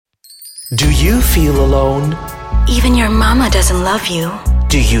Do you feel alone? Even your mama doesn't love you.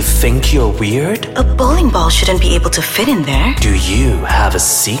 Do you think you're weird? A bowling ball shouldn't be able to fit in there. Do you have a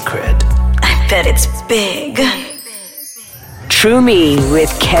secret? I bet it's big. True Me with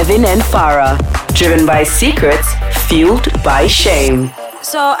Kevin and Farah. Driven by secrets, fueled by shame.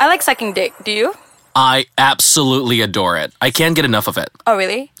 So I like sucking dick. Do you? I absolutely adore it. I can't get enough of it. Oh,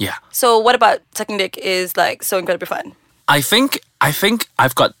 really? Yeah. So what about sucking dick is like so incredibly fun? I think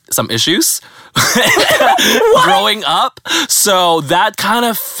I've got some issues growing up, so that kind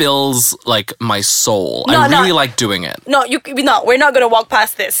of fills like my soul. I really like doing it. No, we're not gonna walk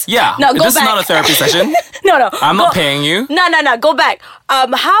past this. Yeah, no, go this back. is not a therapy session. No, I'm not paying you. No, go back.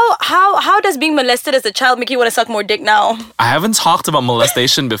 How does being molested as a child make you want to suck more dick now? I haven't talked about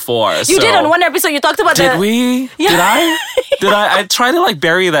molestation before. You did on one episode. You talked about Did we? Yeah. Did I? I tried to like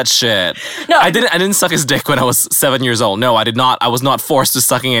bury that shit. No. I didn't suck his dick when I was 7 years old. No, I did not. I was not forced to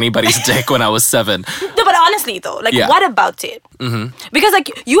sucking anybody's dick when I was 7. No, but honestly though, like what about it? Mm-hmm. Because like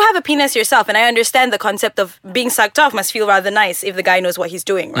you have a penis yourself, and I understand the concept of being sucked off must feel rather nice if the guy knows what he's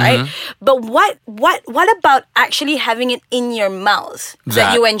doing, right? Mm-hmm. But what about actually having it in your mouth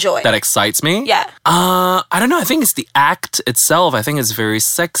that you enjoy? That excites me? Yeah. I don't know. I think it's the act itself. I think it's very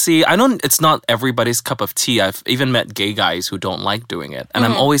sexy. I know it's not everybody's cup of tea. I've even met gay guys who don't like doing it. And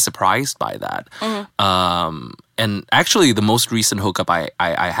I'm always surprised by that. And actually, the most recent hookup I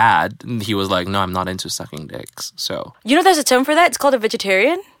had, he was like, no, I'm not into sucking dicks. So. You know there's a term for that? It's called a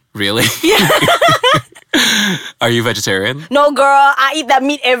vegetarian. Really? Yeah. Are you vegetarian? No, girl. I eat that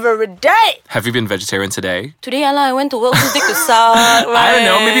meat every day. Have you been vegetarian today? Today, I went to work with dick to suck. Right? I don't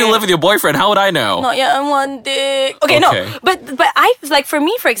know. Maybe you live with your boyfriend. How would I know? Not yet. I want dick. Okay, no. But I like for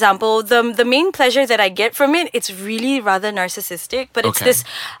me, for example, the main pleasure that I get from it, it's really rather narcissistic. But it's this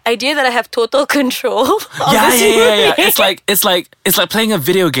idea that I have total control. Yeah. It's like playing a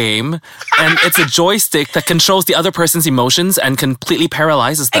video game, and it's a joystick that controls the other person's emotions and completely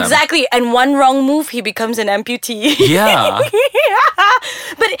paralyzes them. Exactly. And one wrong move, he becomes an amputee. Yeah.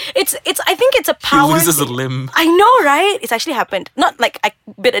 But I think it's a power. He loses a limb. I know, right? It's actually happened. Not like I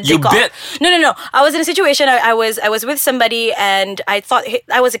bit a dick off. You bit? No. I was in a situation. I was with somebody, and I thought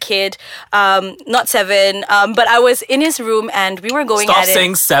I was a kid, not 7. But I was in his room, and we were going Stop at it. Stop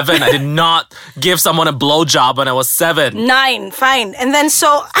saying 7. I did not give someone a blowjob when I was 7. 9, fine. And then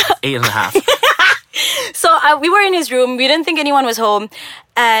so 8.5. So we were in his room. We didn't think anyone was home.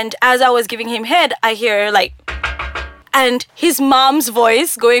 And as I was giving him head, I hear like, and his mom's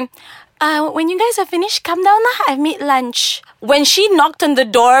voice going, when you guys are finished, come down now. I've made lunch. When she knocked on the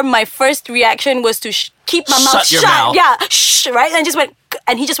door, my first reaction was to keep my mouth shut. Your mouth. Yeah, shh, right? And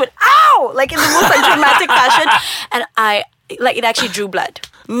he just went, ow! Like in the most like, dramatic fashion. And it actually drew blood.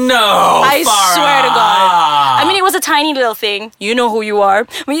 No, I Farah. swear to God. I mean, it was a tiny little thing. You know who you are.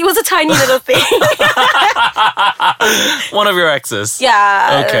 I mean, it was a tiny little thing. One of your exes.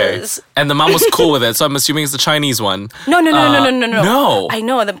 Yeah. Okay. And the mom was cool with it, so I'm assuming it's the Chinese one. No. No. I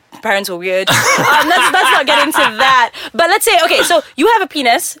know, the parents were weird. Let's not get into that. But let's say, okay, so you have a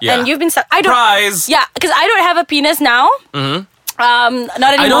penis, and you've been... Surprise! Yeah, because I don't have a penis now. Mm-hmm. Not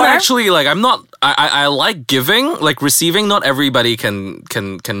anymore. I don't actually, like, I'm not... I like giving, like receiving. Not everybody can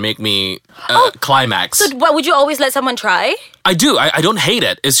make me climax. So what, would you always let someone try? I do. I don't hate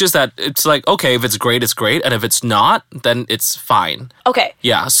it. It's just that it's like, okay, if it's great, it's great. And if it's not, then it's fine. Okay.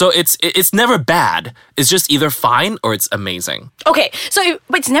 Yeah. So it's never bad. It's just either fine or it's amazing. Okay. So,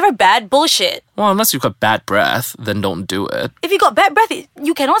 but it's never bad? Bullshit. Well, unless you've got bad breath, then don't do it. If you got bad breath,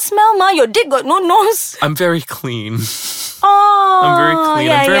 you cannot smell, ma. Your dick got no nose. I'm very clean. Oh. I'm very clean.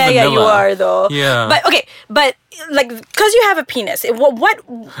 I'm very vanilla. Yeah, you are though. Yeah. But like, because you have a penis, what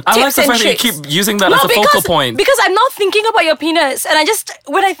I like tips the and fact that you tricks? keep using that as a focal point. Because I'm not thinking about your penis, and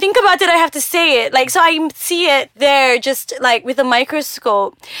when I think about it, I have to say it. Like, so I see it there, just like with a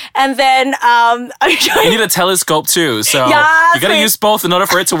microscope, and then I'm trying. You need a telescope too, so Yeah, you gotta use both in order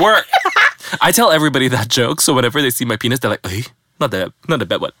for it to work. I tell everybody that joke, so whenever they see my penis, they're like, "Hey, not that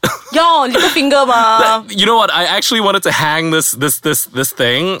bad, what?" Yo, little finger, ma. You know what? I actually wanted to hang this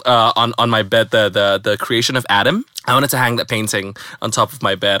thing on my bed. The creation of Adam. I wanted to hang that painting on top of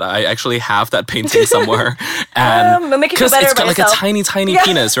my bed. I actually have that painting somewhere, and because it's got like a tiny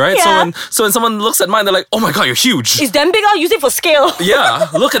penis, right? Yeah. So when someone looks at mine, they're like, "Oh my god, you're huge!" It's damn big. I'll use it for scale. Yeah,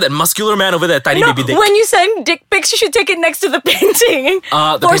 look at that muscular man over there, tiny baby dick. When you send dick pics, you should take it next to the painting.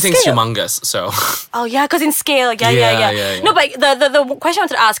 The painting's humongous, so. Oh yeah, because in scale, yeah. No, but the question I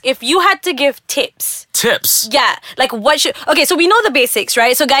wanted to ask: if you had to give tips tips. Yeah, like what should... Okay, so we know the basics,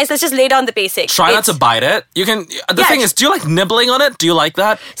 right? So guys, let's just lay down the basics. Try not to bite it. You can. The thing is, do you like nibbling on it? Do you like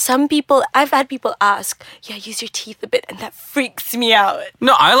that? Some people, I've had people ask, yeah, use your teeth a bit, and that freaks me out.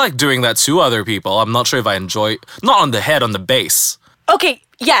 No, I like doing that to other people. I'm not sure if I enjoy. Not on the head, on the base. Okay,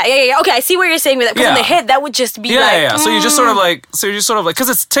 yeah. Okay, I see what you're saying with that. Because on the head, that would just be Yeah. So you're just sort of like, because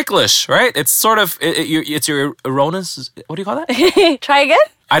it's ticklish, right? It's sort of, it's your erroneous. What do you call that? Try again?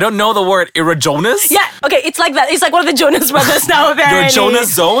 I don't know the word erogenous. Yeah, okay, it's like that. It's like one of the Jonas Brothers now, apparently. Your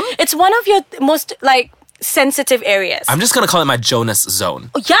Jonas zone? It's one of your most, like, sensitive areas. I'm just gonna call it my Jonas zone.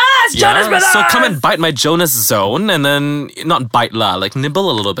 Oh, yes, Jonas Brothers! So come and bite my Jonas zone, and then not bite la, like nibble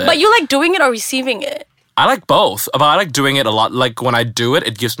a little bit. But you like doing it or receiving it? I like both, but I like doing it a lot. Like when I do it,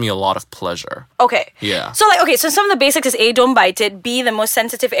 it gives me a lot of pleasure. Okay. Yeah. So like, okay, so some of the basics is A, don't bite it. B, the most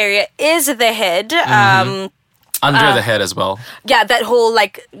sensitive area is the head. Under the head as well. Yeah, that whole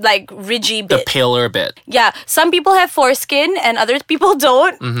like ridgy The bit. paler bit. Yeah, some people have foreskin and other people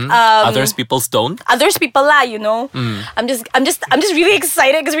don't. Others people's don't. Others people lie, you know. I'm just really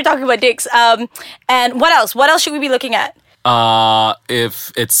excited because we're talking about dicks. And what else? What else should we be looking at?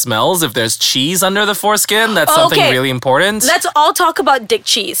 If it smells, if there's cheese under the foreskin, that's something Okay. really important. Let's all talk about dick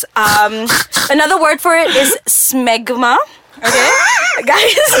cheese. Another word for it is smegma. Okay,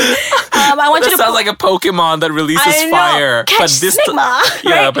 guys. I want That you to. sounds like a Pokemon that releases I know. fire. Catch smegma,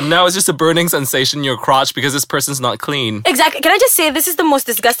 Yeah, right? but now it's just a burning sensation in your crotch because this person's not clean. Exactly. Can I just say this is the most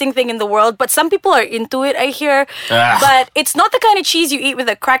disgusting thing in the world? But some people are into it. I hear, Ugh. but it's not the kind of cheese you eat with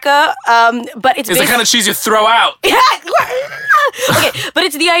a cracker. But it's It's the kind of cheese you throw out. okay, but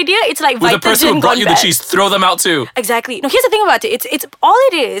it's the idea. It's like With the person who Vitagen brought gone you the bad. cheese, throw them out too. Exactly. No, here's the thing about it. It's all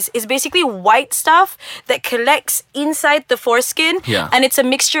it is basically white stuff that collects inside the foreskin. Yeah. And it's a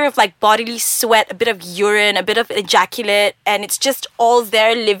mixture of like bodily sweat, a bit of urine, a bit of ejaculate, and it's just all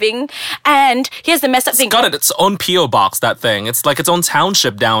there living. And here's the messed up thing. Got it. Its own P.O. box, that thing. It's like its own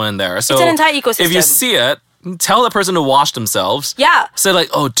township down in there. So It's an entire ecosystem. If you see it, tell the person to wash themselves. Yeah. Say like,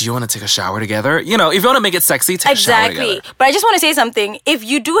 oh, do you want to take a shower together? You know, if you want to make it sexy, take a shower Exactly. together. But I just want to say something. If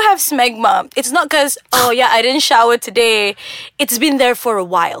you do have smegma, it's not because, oh yeah, I didn't shower today. It's been there for a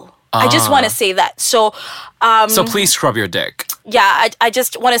while. I just want to say that. So, So please scrub your dick. yeah, I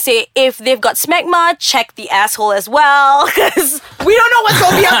just want to say if they've got smegma, check the asshole as well. Because we don't know what's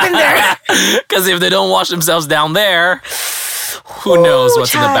going to be up in there. Because if they don't wash themselves down there, who knows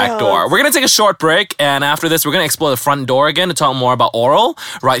what's in the back child. door. We're going to take a short break. And after this, we're going to explore the front door again to talk more about oral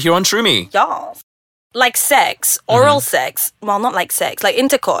right here on True Me. Y'all. Like sex, oral sex, well, not like sex, like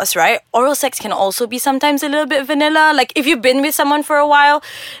intercourse, right? Oral sex can also be sometimes a little bit vanilla. Like if you've been with someone for a while,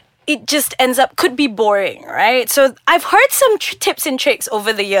 it just ends up, could be boring, right? So I've heard some tips and tricks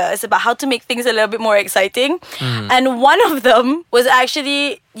over the years about how to make things a little bit more exciting. And one of them was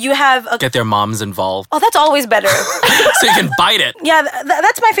actually, you have a... Get their moms involved Oh, that's always better. so you can bite it. Yeah,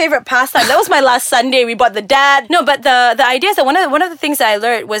 that's my favorite pastime. That was my last Sunday. We bought the dad. No, but the idea is that one of the things that I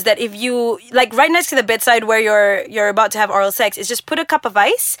learned was that if you like right next to the bedside where you're about to have oral sex is just put a cup of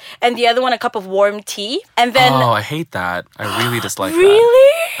ice and the other one a cup of warm tea and then Oh, I hate that. I really dislike that.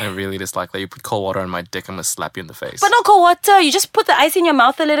 really. I really dislike that. You put cold water on my dick, I'm gonna slap you in the face. But not cold water. You just put the ice in your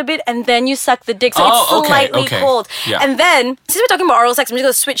mouth a little bit and then you suck the dick. So Oh, it's okay, slightly okay. cold. Yeah. And then, since we're talking about oral sex, I'm just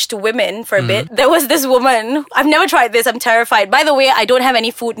going to switch to women for a bit. Mm-hmm. There was this woman. I've never tried this. I'm terrified. By the way, I don't have any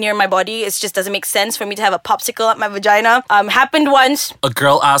food near my body. It just doesn't make sense for me to have a popsicle up my vagina. Happened once. A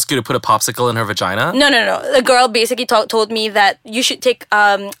girl asked you to put a popsicle in her vagina? No. The girl basically told me that you should take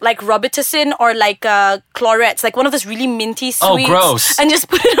like Robitussin or like Clorets, like one of those really minty sweets. Oh, gross. And just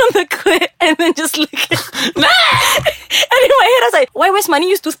put it on the clit and then just lick it. And in my head, I was like, why waste money?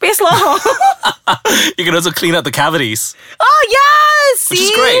 Use toothpaste long. You can also clean out the cavities, Oh yes, which is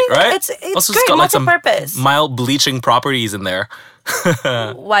see? great, right? It's Also, great, got like some multi-purpose. mild bleaching properties in there.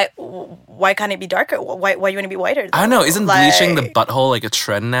 Why can't it be darker? Why you want to be whiter? I don't know. Isn't bleaching the Like, butthole like a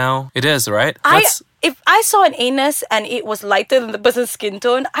trend now? It is, right? If I saw an anus and it was lighter than the person's skin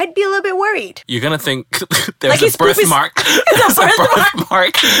tone, I'd be a little bit worried. You're gonna think there's Like his a poop is- birthmark. It's a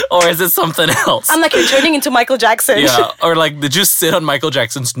birthmark. Or is it something else? I'm like, you're turning into Michael Jackson. yeah, or like, did you sit on Michael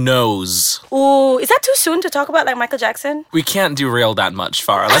Jackson's nose? Ooh, is that too soon to talk about like Michael Jackson? We can't derail that much,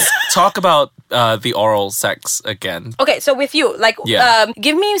 Farah. Let's talk about the oral sex again. Okay, so with you, like, Yeah.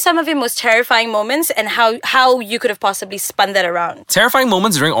 give me some of your most terrifying moments and how you could have possibly spun that around. Terrifying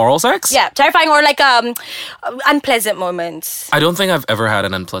moments during oral sex? Yeah, terrifying or like unpleasant moments. I don't think I've ever had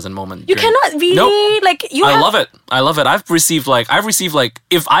an unpleasant moment. You during- cannot really Nope. like you. I have, love it. I love it. I've received like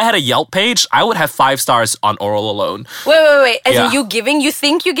if I had a Yelp page, I would have 5 stars on oral alone. Wait. As Yeah. in you giving, you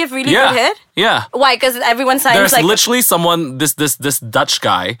think you give really Yeah. good head? Yeah. Why? Because everyone signs There's like literally someone, this Dutch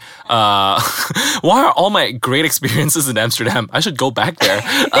guy, why are all my great experiences in Amsterdam? I should go back there.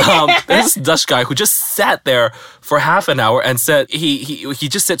 There's this Dutch guy who just sat there for half an hour and said, he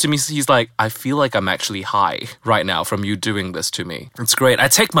just said to me, he's like, I feel like I'm actually high right now from you doing this to me. It's great. I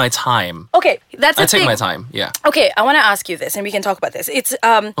take my time. Okay, that's the I take thing. my time, yeah. Okay, I want to ask you this, and we can talk about this. It's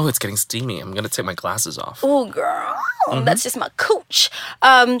Oh, it's getting steamy. I'm going to take my glasses off. oh girl, that's just my cooch.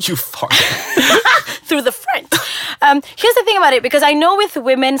 You farted. Through the front. Here's the thing about it, because I know with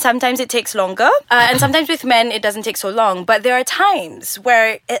women sometimes it takes longer, and sometimes with men it doesn't take so long. But there are times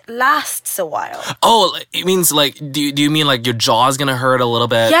where it lasts a while. Oh, it means like, do you mean like your jaw's gonna hurt a little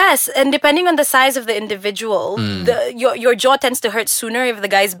bit? Yes, and depending on the size of the individual, your jaw tends to hurt sooner if the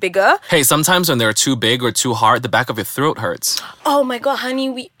guy's bigger. Hey, sometimes when they're too big or too hard, the back of your throat hurts. Oh my god,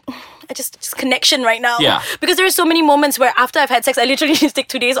 honey, I just connection right now. Yeah. Because there are so many moments where after I've had sex, I literally just take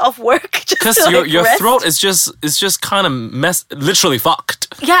 2 days off work. Because your throat is just kind of literally fucked.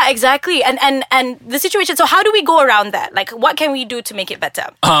 Yeah, exactly. And the situation. So how do we go around that? Like, what can we do to make it better?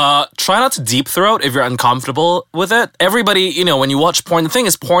 Try not to deep throat if you're uncomfortable with it. Everybody, when you watch porn, the thing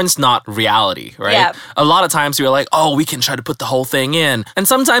is porn's not reality, right? Yeah. A lot of times you're like, oh, we can try to put the whole thing in. And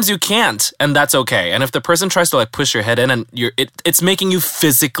sometimes you can't, and that's okay. And if the person tries to like push your head in and it's making you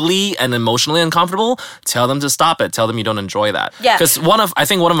physically and emotionally uncomfortable, tell them to stop it. Tell them you don't enjoy that. Yeah. Because I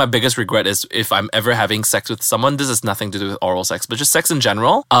think one of my biggest regret is if I'm ever having sex with someone, this has nothing to do with oral sex, but just sex in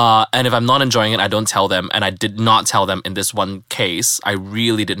general. And if I'm not enjoying it, I don't tell them. And I did not tell them in this one case. I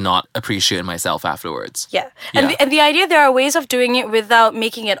really did not appreciate myself afterwards. Yeah. And the idea, there are ways of doing it without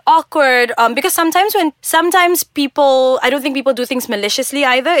making it awkward. Because sometimes people, I don't think people do things maliciously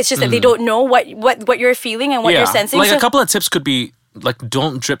either. It's just that they don't know what you're feeling and what you're sensing. Like a couple of tips could be, like,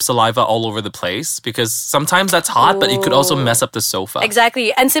 don't drip saliva all over the place, because sometimes that's hot, but it could also mess up the sofa.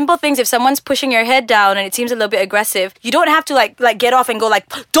 Exactly. And simple things, if someone's pushing your head down and it seems a little bit aggressive, you don't have to like get off and go like,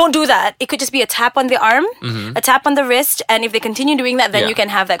 don't do that. It could just be a tap on the arm, a tap on the wrist, and if they continue doing that, then you can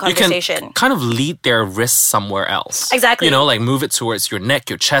have that conversation. You can kind of lead their wrist somewhere else. Exactly. Like move it towards your neck,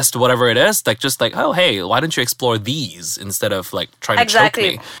 your chest, whatever it is. Like just like, oh hey, why don't you explore these instead of like trying to choke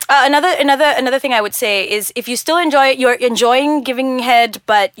me? Another thing I would say is, if you still you're enjoying giving head,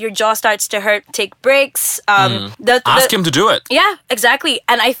 but your jaw starts to hurt, take breaks. Ask him to do it. Yeah, exactly.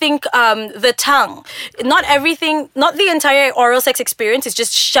 And I think the tongue, not the entire oral sex experience is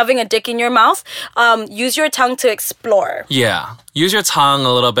just shoving a dick in your mouth. Use your tongue to explore. Yeah. Use your tongue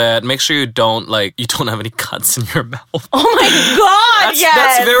a little bit. Make sure you don't have any cuts in your mouth. Oh my god,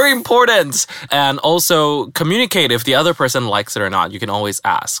 That's very important. And also communicate if the other person likes it or not. You can always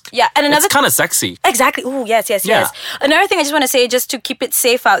ask. Yeah, and it's kind of sexy. Exactly. Ooh, yes. Another thing I just want to say, just to keep it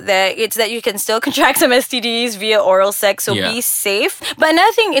safe out there, it's that you can still contract some STDs via oral sex, so be safe. But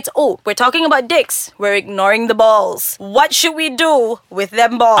another thing, we're talking about dicks. We're ignoring the balls. What should we do with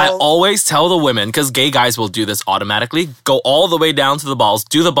them balls? I always tell the women, because gay guys will do this automatically, go all the way down to the balls,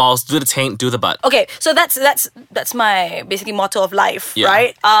 do the taint, do the butt. Okay, so that's my basically motto of life,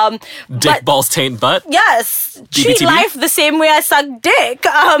 right? Dick, balls, taint, butt. Yes, treat DBTB? life the same way I suck dick.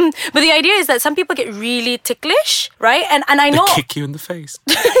 But the idea is that some people get really ticklish, right? And I know. Kick you in the face.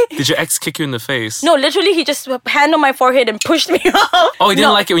 Did your ex kick you in the face? No, literally, he just hand on my forehead and pushed me off. Oh, he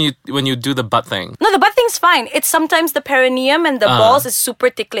didn't like it when you do the butt thing. No, the butt thing's fine. It's sometimes the perineum and the balls is super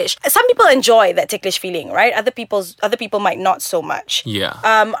ticklish. Some people enjoy that ticklish feeling, right? Other people might not so much.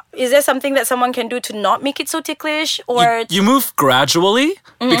 Yeah. Is there something that someone can do to not make it so ticklish? Or you move gradually,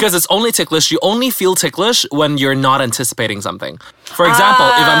 because it's only ticklish. You only feel ticklish when you're not anticipating something. For example,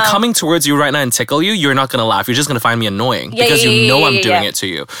 if I'm coming towards you right now and tickle you, you're not going to laugh. You're just going to find me annoying because you know I'm doing it to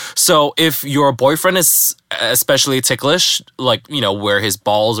you. So if your boyfriend is especially ticklish, like, where his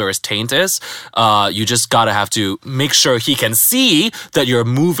balls or his taint is, you just gotta have to make sure he can see that you're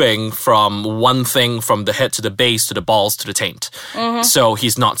moving from one thing, from the head to the base to the balls to the taint. So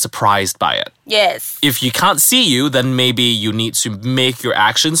he's not surprised by it. Yes. If he can't see you, then maybe you need to make your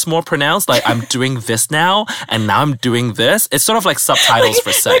actions more pronounced. Like, I'm doing this now, and now I'm doing this. It's sort of like subtitles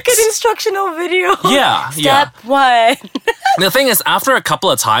for sex. Like an instructional video. Yeah. Step 1. The thing is, after a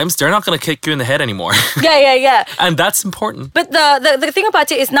couple of times, they're not going to kick you in the head anymore. Yeah. And that's important. But the thing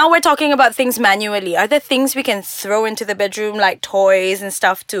about it is, now we're talking about things manually. Are there things we can throw into the bedroom, like toys and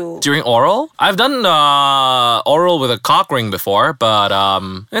stuff too? During oral? I've done oral with a cock ring before, but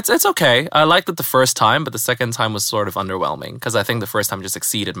it's okay. I liked it the first time, but the second time was sort of underwhelming, because I think the first time just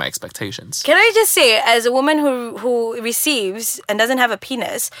exceeded my expectations. Can I just say, as a woman who receives and doesn't have a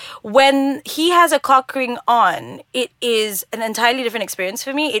penis, when he has a cock ring on, it is an entirely different experience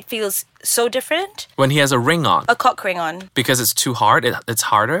for me. It feels so different. When he has has a ring on? A cock ring on. Because it's too hard? It's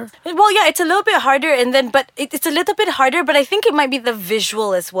harder? Well, yeah, it's a little bit harder, but it's a little bit harder, but I think it might be the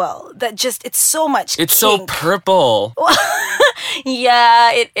visual as well. That just, it's so much It's so kink. purple.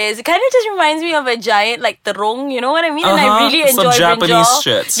 Yeah, it is. It kind of just reminds me of a giant, like, terong, you know what I mean? And I really Some enjoy Japanese brinjal.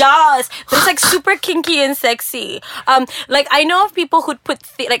 shit. Yes, but it's like super kinky and sexy. Like, I know of people who'd put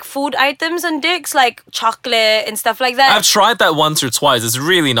like food items on dicks, like chocolate and stuff like that. I've tried that once or twice. It's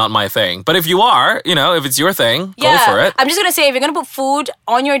really not my thing. But if you are, if it's your thing, go for it. I'm just gonna say, if you're gonna put food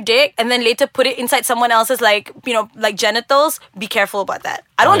on your dick and then later put it inside someone else's, like, like genitals, be careful about that.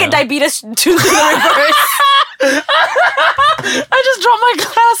 I don't get diabetes to the reverse. I just dropped my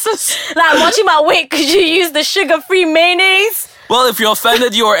glasses. Like, I'm watching my weight. Could you use the sugar-free mayonnaise? Well, if you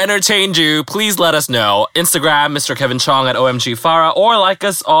offended you or entertained you, please let us know. Instagram, Mr. Kevin Chong at OMG Farah, or like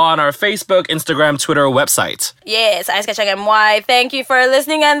us on our Facebook, Instagram, Twitter, website. Yes, Ais Kacang MY. Thank you for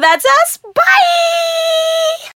listening, and that's us. Bye!